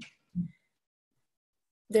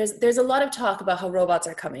 there's a lot of talk about how robots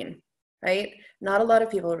are coming, right? Not a lot of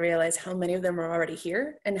people realize how many of them are already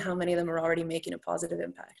here and how many of them are already making a positive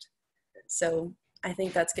impact. So I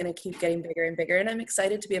think that's going to keep getting bigger and bigger, and I'm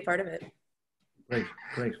excited to be a part of it. Great,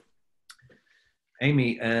 great.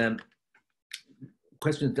 Aimée,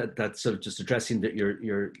 question that's sort of just addressing that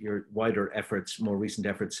your wider efforts, more recent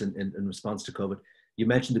efforts in response to COVID. You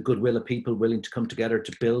mentioned the goodwill of people willing to come together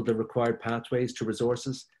to build the required pathways to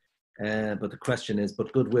resources. But the question is,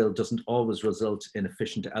 but goodwill doesn't always result in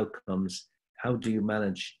efficient outcomes. How do you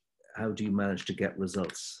manage to get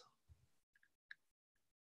results?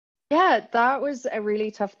 Yeah, that was a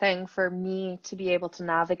really tough thing for me to be able to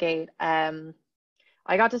navigate.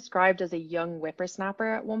 I got described as a young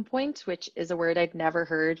whippersnapper at one point, which is a word I'd never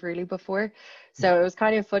heard really before. So it was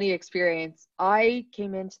kind of a funny experience. I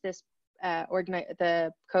came into this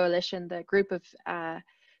the coalition, the group of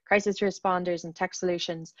crisis responders and tech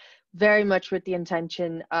solutions, very much with the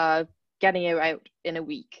intention of getting it out in a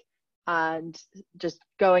week and just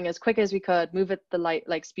going as quick as we could, move at the light,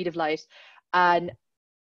 like speed of light. And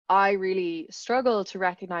I really struggle to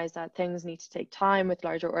recognize that things need to take time with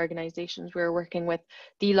larger organizations. We're working with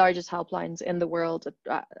the largest helplines in the world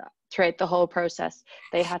throughout the whole process.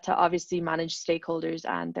 They had to obviously manage stakeholders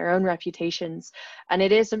and their own reputations. And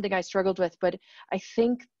it is something I struggled with, but I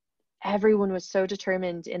think everyone was so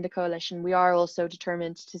determined in the coalition. We are all so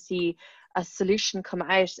determined to see a solution come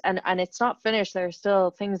out, and it's not finished. There are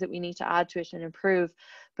still things that we need to add to it and improve,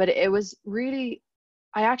 but it was really,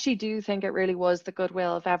 I actually do think it really was the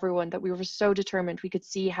goodwill of everyone that we were so determined. We could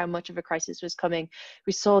see how much of a crisis was coming.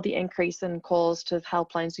 We saw the increase in calls to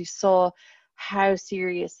helplines. We saw how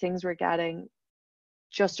serious things were getting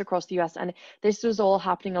just across the US, and this was all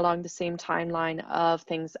happening along the same timeline of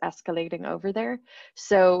things escalating over there.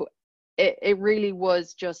 So it really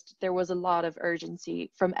was just, there was a lot of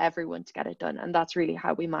urgency from everyone to get it done, and that's really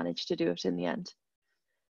how we managed to do it in the end.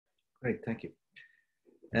 Great, thank you.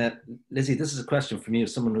 Lizzie, this is a question from you,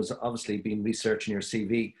 someone who's obviously been researching your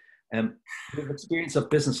CV. You have experience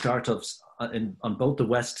of business startups on both the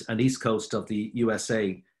west and east coast of the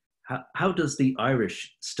USA. How does the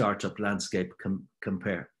Irish startup landscape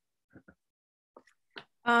compare?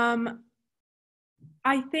 I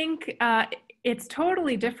think it's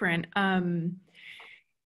totally different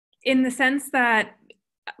in the sense that,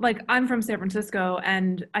 like, I'm from San Francisco,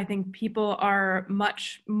 and I think people are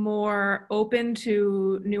much more open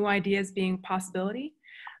to new ideas being a possibility.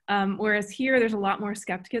 Whereas here, there's a lot more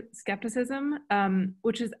skepticism,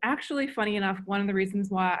 which is actually, funny enough, one of the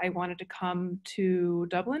reasons why I wanted to come to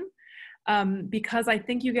Dublin, because I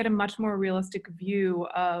think you get a much more realistic view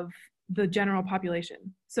of the general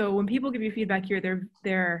population. So when people give you feedback here,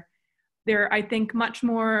 they're I think much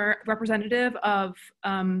more representative of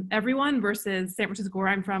everyone, versus San Francisco, where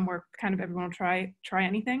I'm from, where kind of everyone will try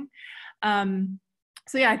anything.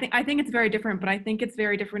 So yeah, I think it's very different, but I think it's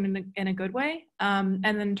very different in a good way. And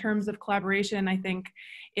then in terms of collaboration, I think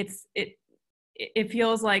it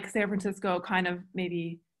feels like San Francisco kind of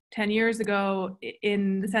maybe 10 years ago,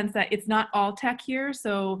 in the sense that it's not all tech here.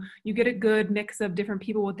 So you get a good mix of different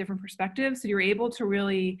people with different perspectives. So you're able to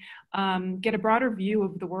really get a broader view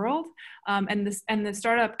of the world. And the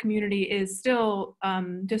startup community is still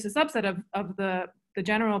just a subset of the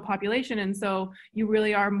general population. And so you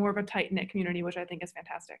really are more of a tight-knit community, which I think is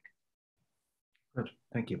fantastic. Good,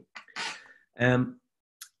 thank you.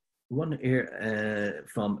 One here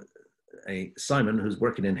from Simon, who's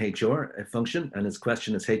working in HR function, and his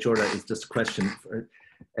question is, HR is just a question for,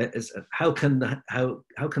 is how can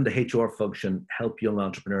the HR function help young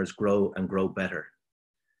entrepreneurs grow and grow better?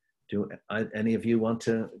 Do any of you want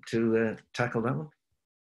to tackle that one?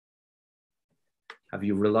 Have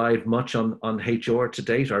you relied much on HR to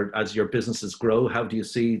date, or as your businesses grow, how do you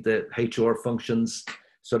see the HR functions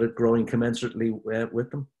sort of growing commensurately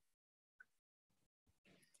with them?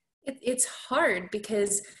 It's hard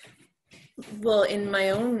because, well, in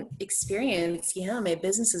my own experience, yeah, my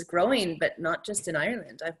business is growing, but not just in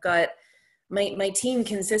Ireland. I've got, my team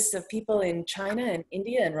consists of people in China and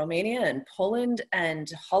India and Romania and Poland and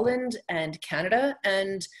Holland and Canada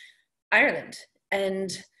and Ireland.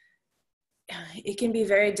 And it can be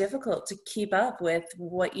very difficult to keep up with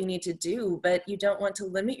what you need to do, but you don't want to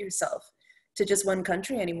limit yourself to just one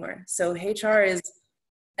country anymore. So HR is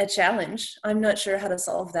a challenge. I'm not sure how to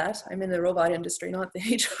solve that. I'm in the robot industry, not the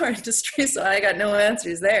HR industry, so I got no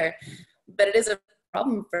answers there. But it is a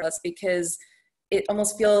problem for us because it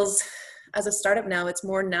almost feels, as a startup now, it's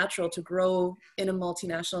more natural to grow in a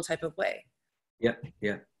multinational type of way. Yeah.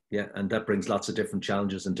 And that brings lots of different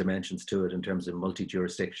challenges and dimensions to it in terms of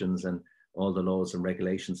multi-jurisdictions and all the laws and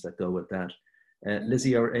regulations that go with that.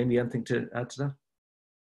 Lizzie or Amy, anything to add to that?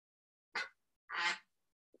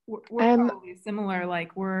 We're probably similar.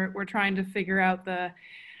 Like we're trying to figure out the,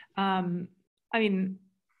 I mean,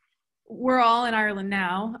 we're all in Ireland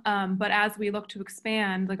now, but as we look to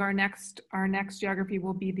expand, like our next geography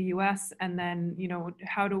will be the US, and then, you know,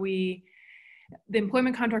 how do we, the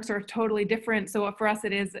employment contracts are totally different. So for us,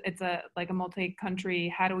 it's a like a multi-country.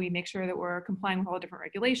 How do we make sure that we're complying with all the different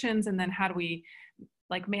regulations, and then how do we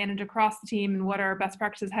like manage across the team, and what are our best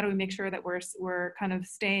practices? How do we make sure that we're kind of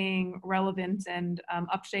staying relevant and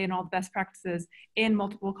up to date in all the best practices in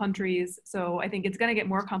multiple countries? So I think it's going to get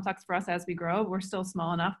more complex for us as we grow. We're still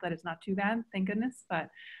small enough that it's not too bad, thank goodness. But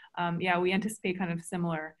yeah, we anticipate kind of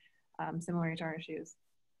similar HR issues.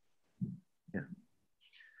 Yeah.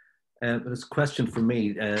 There's a question for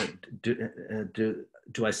me.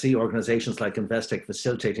 Do I see organizations like Investec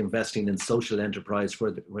facilitate investing in social enterprise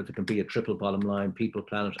where there can be a triple bottom line, people,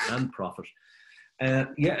 planet, and profit?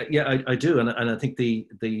 Yeah, I do, and I think the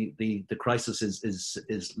crisis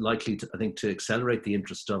is likely to, I think, to accelerate the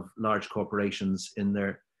interest of large corporations in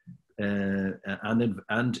their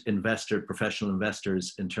professional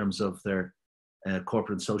investors in terms of their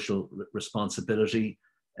corporate social responsibility.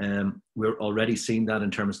 We're already seeing that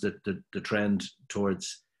in terms of the trend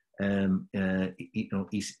towards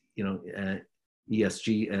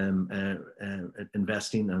ESG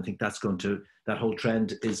investing. And I think that whole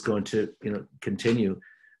trend is going to continue.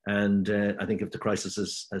 And I think if the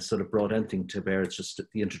crisis has sort of brought anything to bear, it's just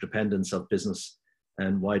the interdependence of business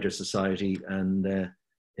and wider society. And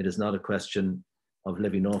it is not a question of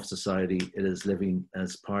living off society, it is living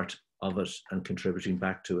as part of it and contributing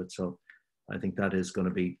back to it. So I think that is going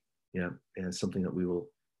to be something that we will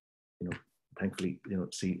thankfully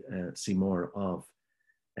see more of.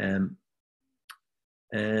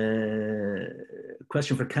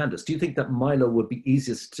 Question for Candace: do you think that Milo would be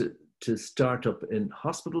easiest to start up in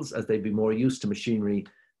hospitals, as they'd be more used to machinery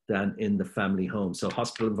than in the family home? So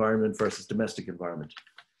hospital environment versus domestic environment.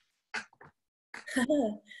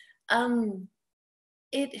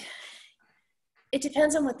 It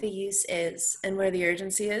depends on what the use is and where the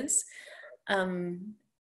urgency is.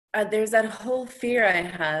 There's that whole fear I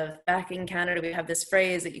have. Back in Canada, we have this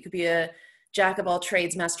phrase that you could be a jack of all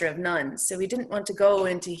trades, master of none. So we didn't want to go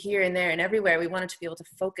into here and there and everywhere. We wanted to be able to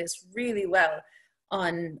focus really well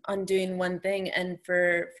on doing one thing. And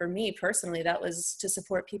for me personally, that was to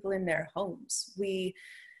support people in their homes. We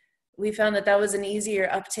found that was an easier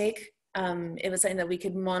uptake. It was something that we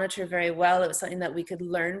could monitor very well. It was something that we could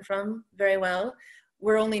learn from very well.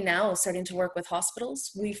 We're only now starting to work with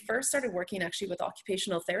hospitals. We first started working actually with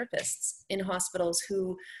occupational therapists in hospitals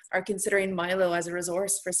who are considering Milo as a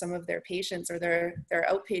resource for some of their patients or their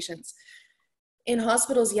outpatients. In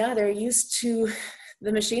hospitals, yeah, they're used to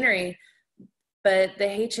the machinery, but the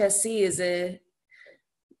HSC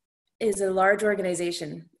is a large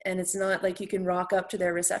organization, and it's not like you can rock up to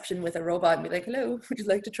their reception with a robot and be like, hello, would you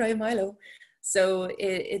like to try Milo? So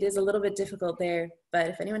it is a little bit difficult there, but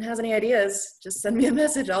if anyone has any ideas, just send me a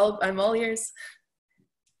message. I'm all ears.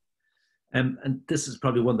 And this is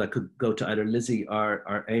probably one that could go to either Lizzie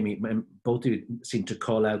or Amy. Both of you seem to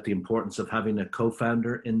call out the importance of having a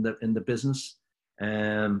co-founder in the business.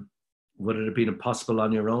 Would it have been possible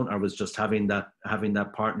on your own, or was just having that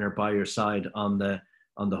partner by your side on the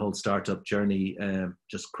whole startup journey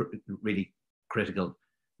just really critical?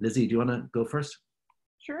 Lizzie, do you want to go first?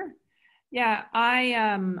 Sure. Yeah,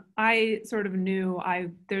 I sort of knew I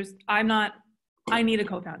need a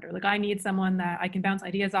co-founder. Like, I need someone that I can bounce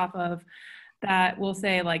ideas off of, that will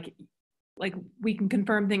say like we can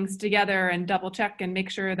confirm things together and double check and make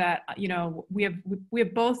sure that we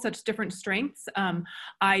have both such different strengths.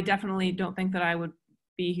 I definitely don't think that I would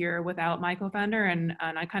be here without my co-founder, and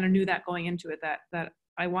I kind of knew that going into it, that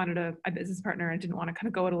I wanted a business partner and didn't want to kind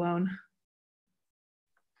of go it alone.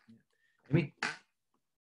 Amy?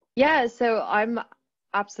 Yeah, so I'm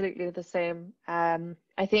absolutely the same. I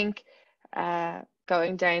think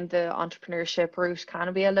going down the entrepreneurship route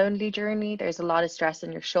can be a lonely journey. There's a lot of stress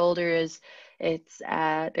on your shoulders.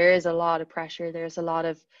 There is a lot of pressure. There's a lot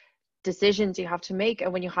of decisions you have to make,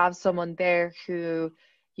 and when you have someone there who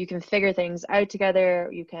you can figure things out together,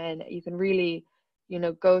 you can really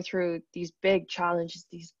go through these big challenges,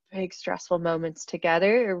 these big stressful moments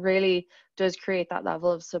together. It really does create that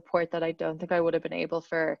level of support that I don't think I would have been able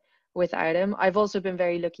for without him. I've also been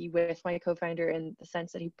very lucky with my co-founder in the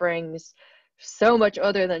sense that he brings so much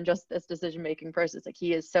other than just this decision-making process. Like,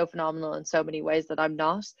 he is so phenomenal in so many ways that I'm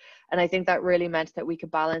not, and I think that really meant that we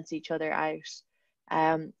could balance each other out.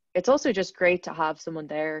 It's also just great to have someone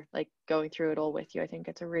there, like, going through it all with you. I think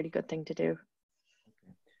it's a really good thing to do.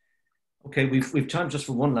 Okay, we've time just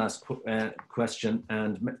for one last question,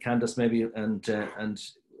 and Candace, maybe, and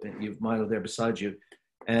you've Milo there beside you.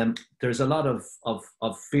 There's a lot of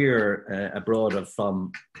fear abroad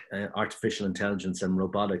from artificial intelligence and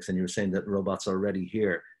robotics, and you were saying that robots are already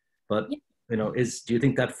here. But do you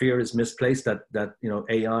think that fear is misplaced? That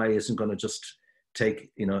AI isn't going to just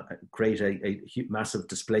create a massive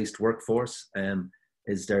displaced workforce?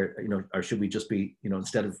 Is there or should we just be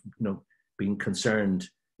instead of being concerned,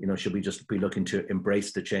 should we just be looking to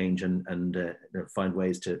embrace the change and find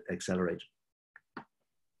ways to accelerate?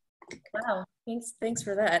 Wow, thanks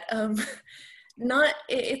for that.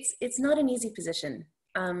 It's not an easy position.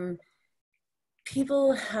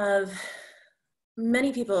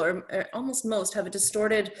 Many people, or almost most, have a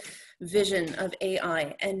distorted vision of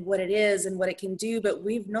AI and what it is and what it can do, but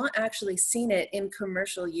we've not actually seen it in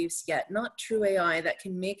commercial use yet. Not true AI that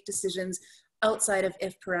can make decisions outside of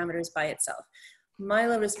if parameters by itself.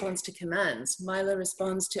 Milo responds to commands. Milo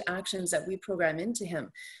responds to actions that we program into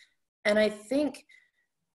him. And I think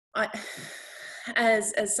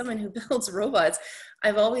as someone who builds robots,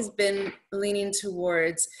 I've always been leaning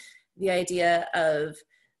towards the idea of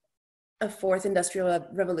a fourth industrial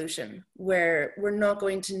revolution where we're not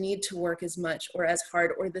going to need to work as much or as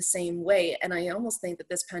hard or the same way. And I almost think that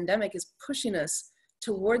this pandemic is pushing us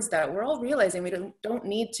towards that. We're all realizing we don't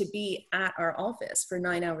need to be at our office for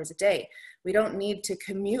 9 hours a day. We don't need to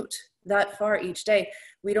commute that far each day.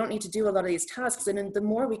 We don't need to do a lot of these tasks. And the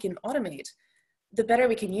more we can automate, the better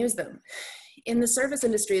we can use them. In the service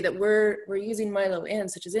industry that we're using Milo in,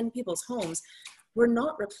 such as in people's homes, we're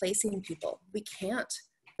not replacing people. We can't.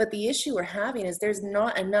 But the issue we're having is there's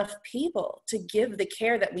not enough people to give the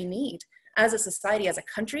care that we need as a society, as a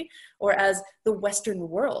country, or as the Western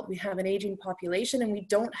world. We have an aging population and we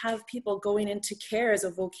don't have people going into care as a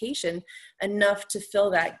vocation enough to fill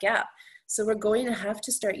that gap. So we're going to have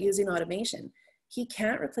to start using automation. He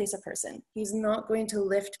can't replace a person. He's not going to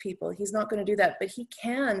lift people. He's not going to do that, but he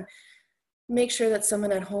can make sure that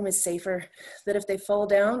someone at home is safer, that if they fall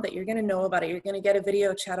down, that you're going to know about it. You're going to get a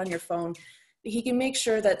video chat on your phone. He can make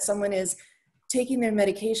sure that someone is taking their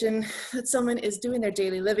medication, that someone is doing their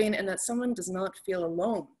daily living, and that someone does not feel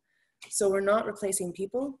alone. So we're not replacing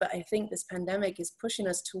people, but I think this pandemic is pushing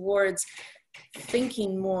us towards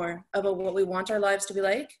thinking more about what we want our lives to be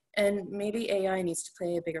like, and maybe AI needs to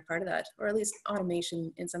play a bigger part of that, or at least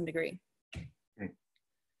automation in some degree. Okay.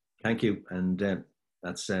 Thank you, and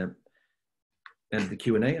that's end of the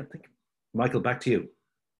Q&A, I think. Michael, back to you.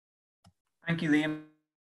 Thank you, Liam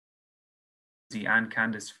and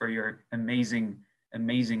Candace, for your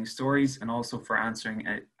amazing stories, and also for answering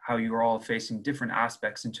how you are all facing different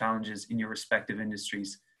aspects and challenges in your respective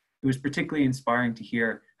industries. It was particularly inspiring to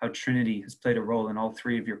hear how Trinity has played a role in all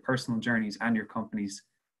three of your personal journeys and your companies.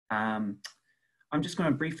 I'm just going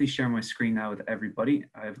to briefly share my screen now with everybody.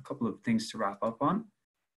 I have a couple of things to wrap up on.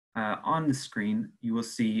 On the screen, you will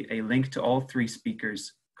see a link to all three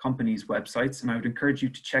speakers' companies' websites, and I would encourage you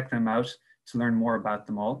to check them out to learn more about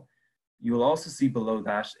them all. You will also see below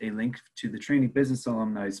that a link to the Trinity Business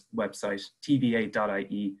Alumni's website,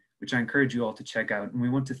 tba.ie, which I encourage you all to check out. And we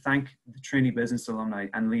want to thank the Trinity Business Alumni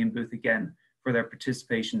and Liam Booth again for their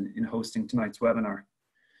participation in hosting tonight's webinar.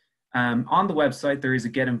 On the website, there is a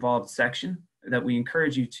Get Involved section that we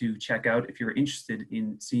encourage you to check out if you're interested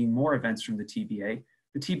in seeing more events from the TBA.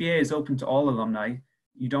 The TBA is open to all alumni.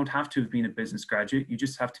 You don't have to have been a business graduate. You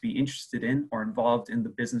just have to be interested in or involved in the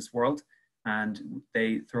business world. And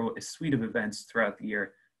they throw a suite of events throughout the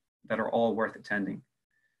year that are all worth attending.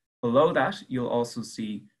 Below that, you'll also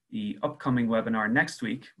see the upcoming webinar next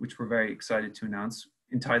week, which we're very excited to announce,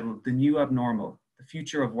 entitled The New Abnormal, The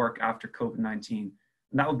Future of Work After COVID-19.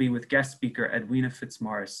 And that will be with guest speaker Edwina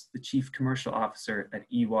Fitzmaurice, the Chief Commercial Officer at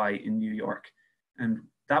EY in New York. And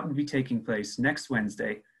that will be taking place next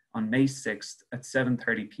Wednesday on May 6th at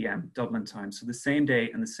 7:30 p.m. Dublin time. So the same day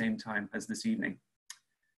and the same time as this evening.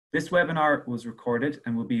 This webinar was recorded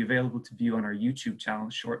and will be available to view on our YouTube channel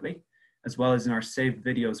shortly, as well as in our Saved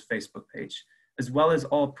Videos Facebook page, as well as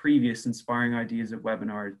all previous Inspiring Ideas at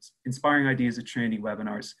Trinity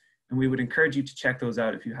webinars. And we would encourage you to check those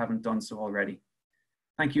out if you haven't done so already.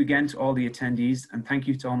 Thank you again to all the attendees, and thank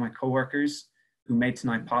you to all my coworkers who made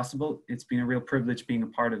tonight possible. It's been a real privilege being a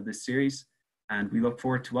part of this series, and we look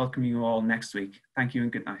forward to welcoming you all next week. Thank you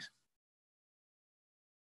and good night.